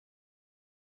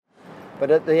But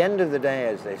at the end of the day,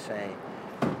 as they say,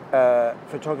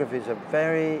 photography is a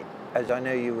very, as I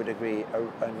know you would agree,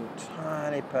 an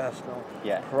entirely personal,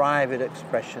 private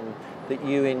expression that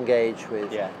you engage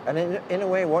with. Yeah. And in a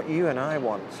way, what you and I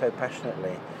want so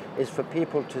passionately is for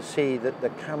people to see that the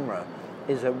camera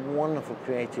is a wonderful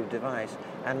creative device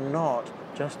and not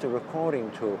just a recording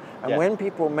tool. And when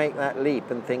people make that leap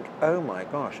and think, oh my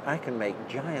gosh, I can make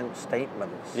giant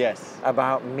statements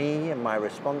about me and my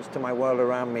response to my world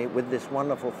around me with this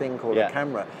wonderful thing called a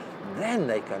camera, then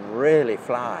they can really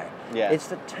fly. It's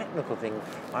the technical thing.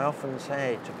 I often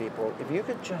say to people, if you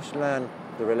could just learn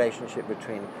the relationship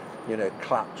between, you know,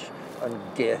 clutch and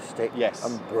gear stick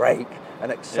and brake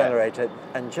and accelerator,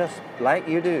 and just like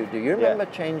you do you remember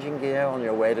changing gear on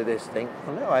your way to this thing?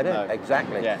 Well, no, I don't.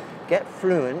 Exactly. Get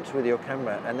fluent with your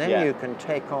camera, and then you can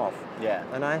take off.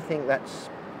 And I think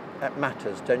that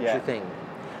matters, don't you think?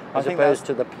 As opposed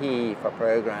to the P for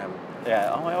program.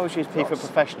 Yeah, I always use P for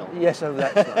professional. Yes, oh,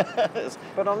 that's right.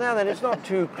 But on the other hand, it's not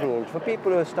too cruel. For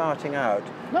people who are starting out,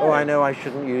 oh, I know I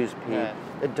shouldn't use P.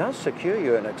 It does secure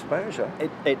you an exposure.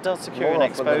 It does secure an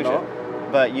exposure,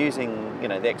 but using, you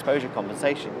know, the exposure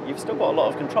compensation, you've still got a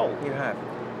lot of control. You have.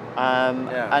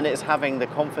 And it's having the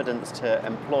confidence to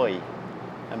employ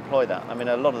that. I mean,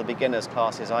 a lot of the beginners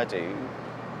classes I do,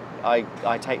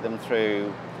 I take them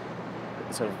through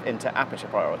sort of into aperture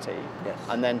priority,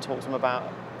 and then talk to them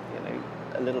about, you know,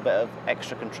 a little bit of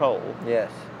extra control.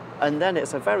 And then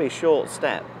it's a very short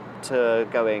step to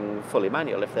going fully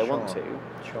manual if they want to.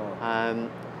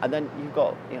 And then you've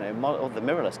got, you know, all the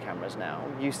mirrorless cameras now.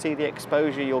 You see the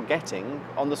exposure you're getting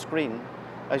on the screen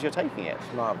as you're taking it.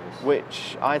 It's marvellous.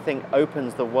 Which I think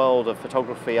opens the world of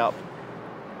photography up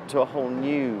to a whole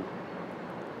new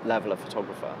level of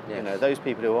photographer. You know, those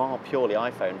people who are purely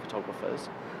iPhone photographers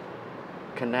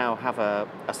can now have a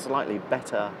slightly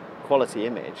better quality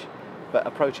image, but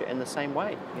approach it in the same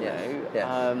way. You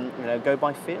know, go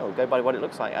by feel, go by what it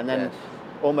looks like, and then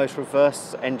almost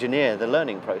reverse engineer the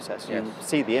learning process. You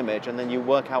see the image and then you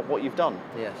work out what you've done.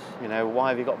 You know, why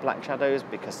have you got black shadows?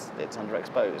 Because it's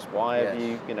underexposed. Why have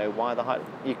you, you know, why the height?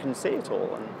 You can see it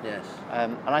all.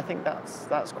 And and I think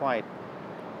it's quite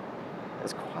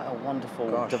a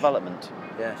wonderful development.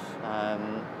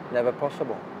 Never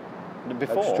possible.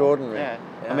 Before. Extraordinary.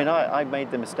 I mean, I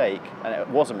made the mistake, and it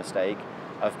was a mistake,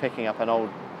 of picking up an old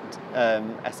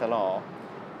SLR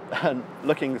and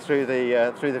looking through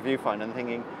the viewfinder and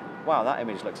thinking, wow, that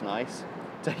image looks nice,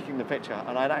 taking the picture,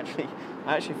 and I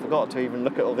actually forgot to even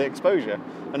look at all the exposure,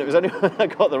 and it was only when I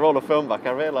got the roll of film back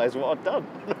I realised what I'd done.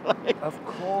 Of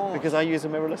course. Because I use a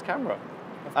mirrorless camera,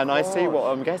 and I see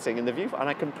what I'm getting in the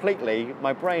viewfinder, and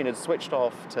my brain had switched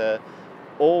off to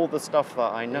all the stuff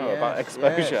that I know about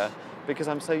exposure because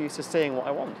I'm so used to seeing what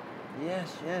I want.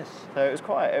 So it was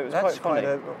quite funny.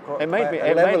 It made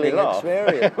me laugh.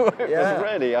 Experience. It was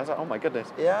really. I was like, oh my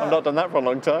goodness, I've not done that for a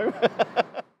long time.